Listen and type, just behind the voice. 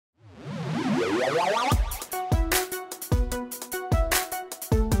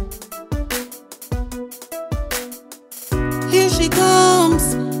she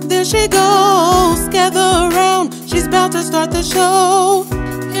comes, there she goes. Gather around, she's about to start the show.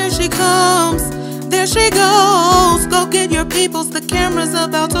 Here she comes, there she goes. Go get your peoples, the camera's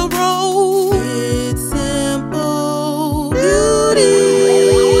about to roll. It's simple beauty.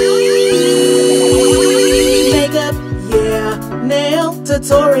 Makeup, yeah, nail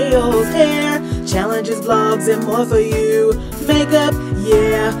tutorials, hair challenges, vlogs, and more for you. Makeup,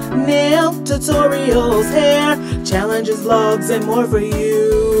 yeah, nail tutorials, hair challenges, vlogs, and more for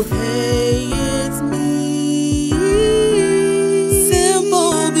you. Hey, it's me,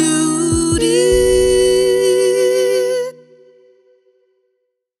 Simple Beauty.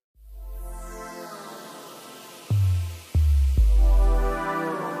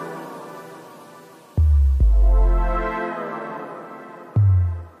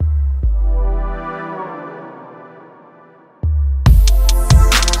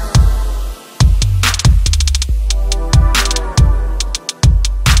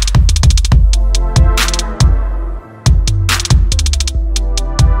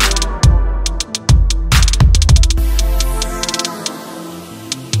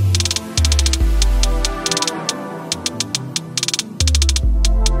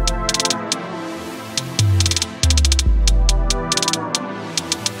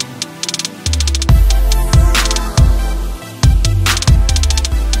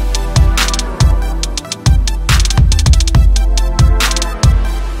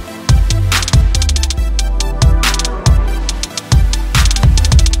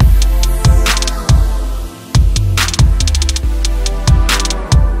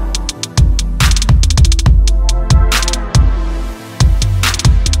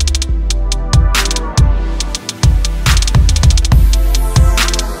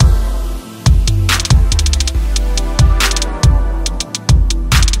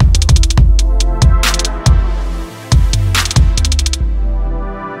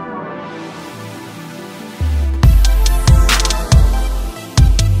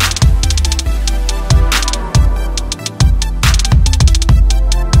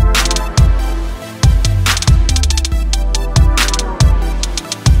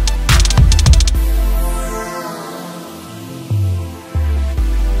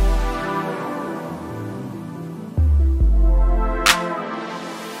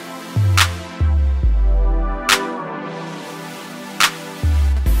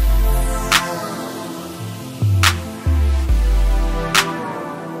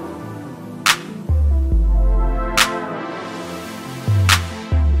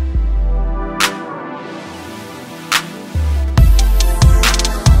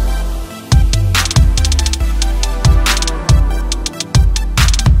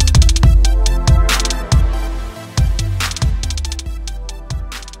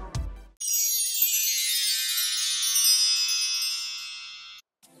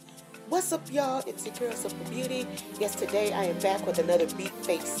 What's up, y'all? It's your girl Simple Beauty. Yes, today I am back with another Beat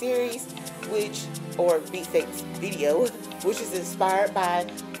Fake series, or Beat Fake video, which is inspired by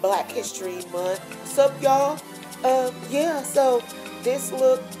Black History Month. What's up, y'all? Yeah, so this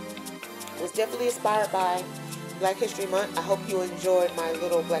look was definitely inspired by Black History Month. I hope you enjoyed my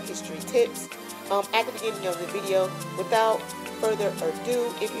little Black History tips at the beginning of the video. Without further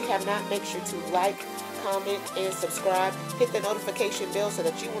ado, if you have not, make sure to like, comment, and subscribe. Hit the notification bell so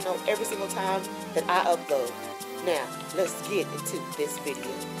that you will know every single time that I upload. Now, let's get into this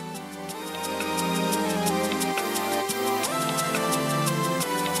video.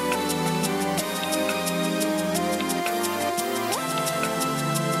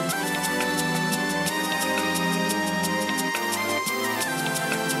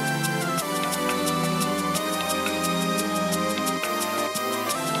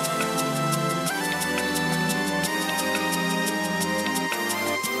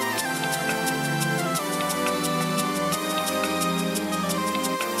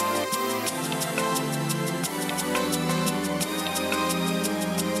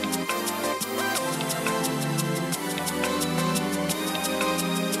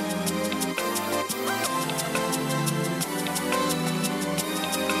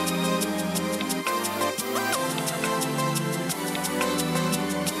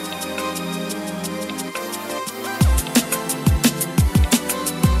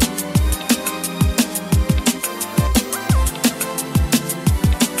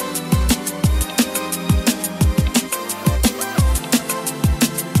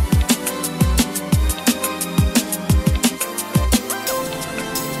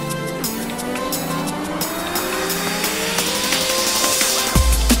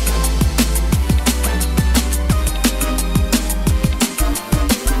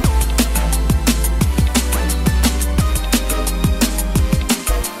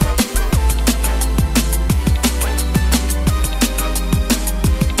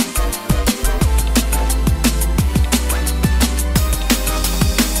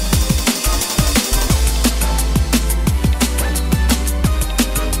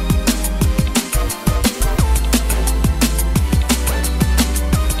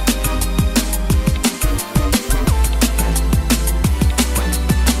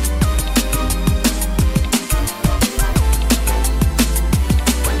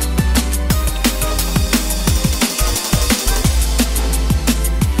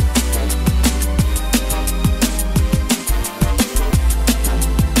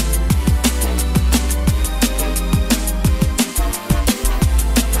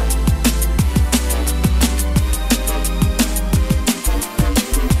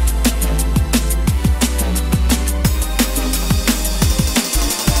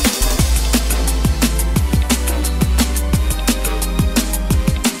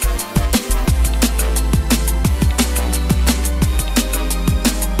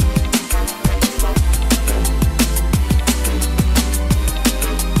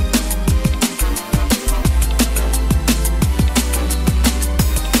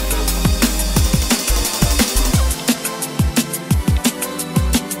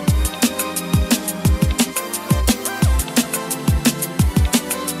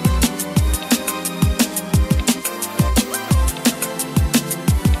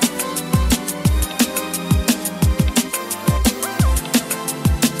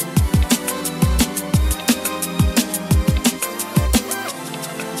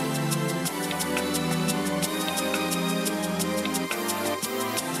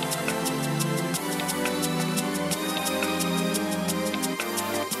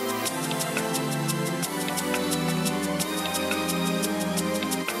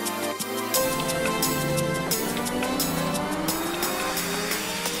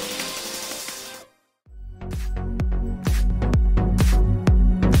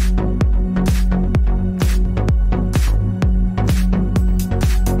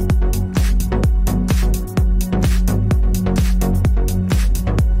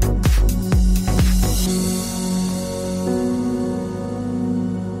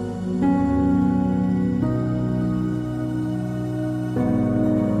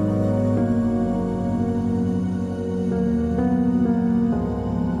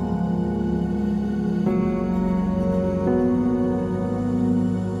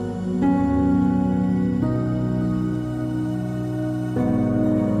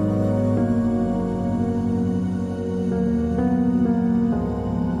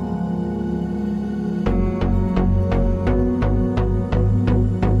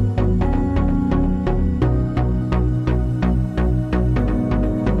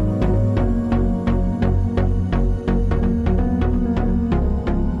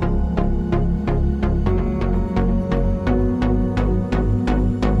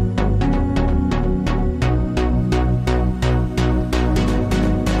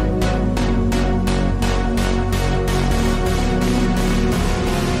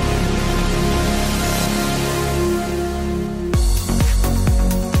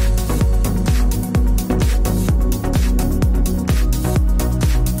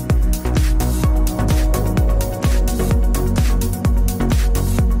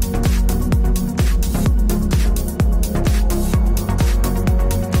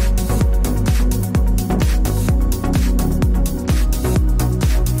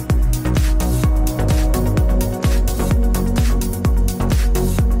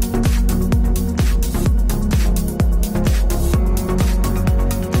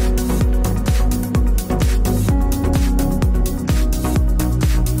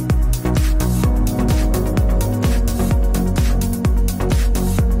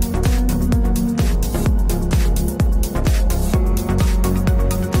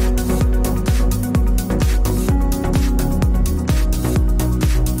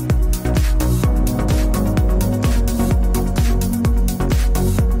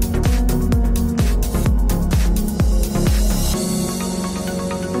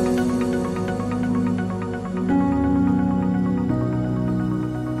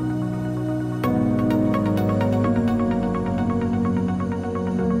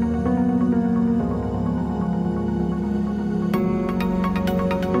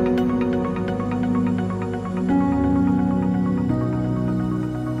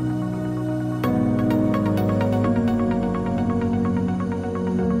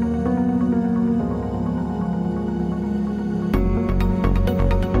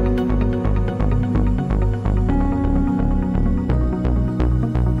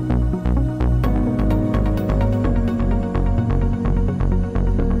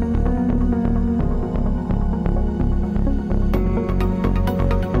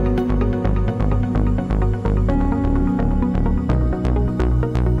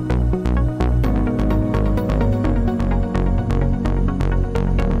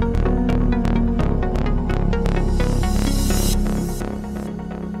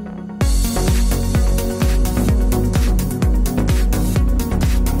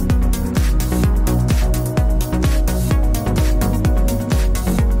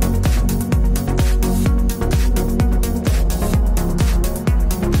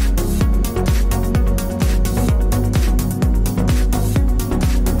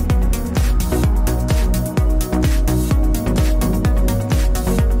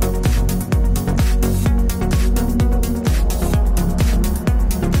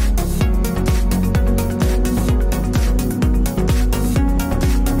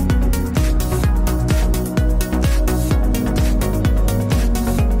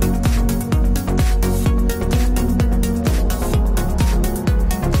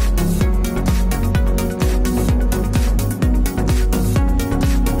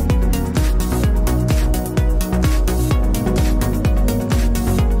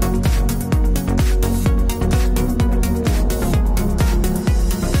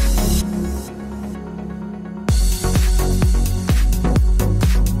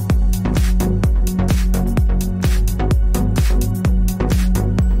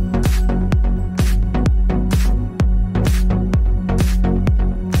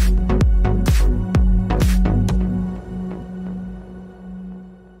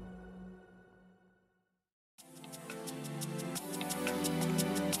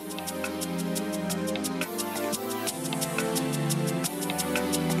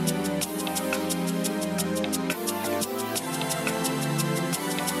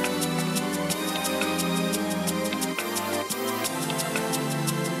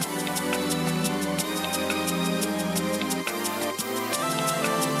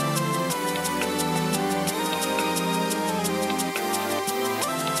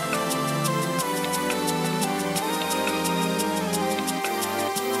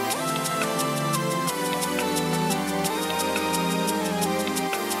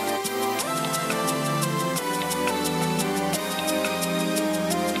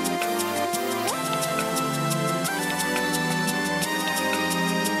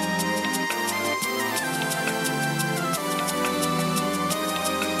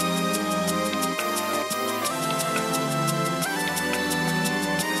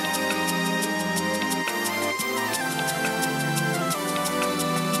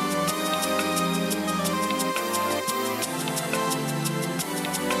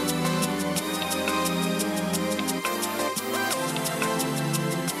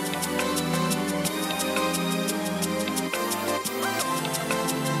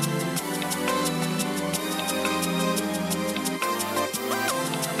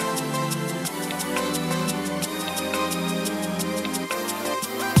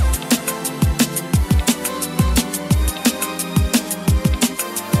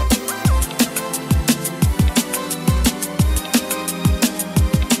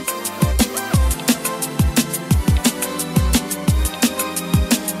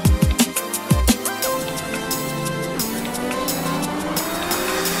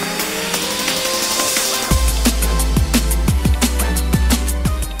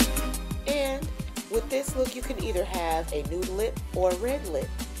 this look, you can either have a nude lip or a red lip.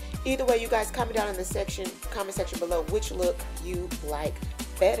 Either way, you guys comment down in the comment section below which look you like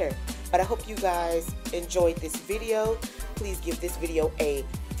better. But I hope you guys enjoyed this video. Please give this video a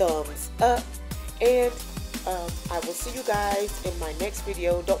thumbs up, and I will see you guys in my next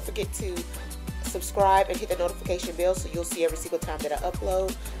video. Don't forget to subscribe and hit the notification bell so you'll see every single time that I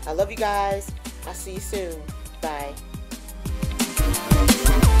upload. I love you guys. I'll see you soon. Bye.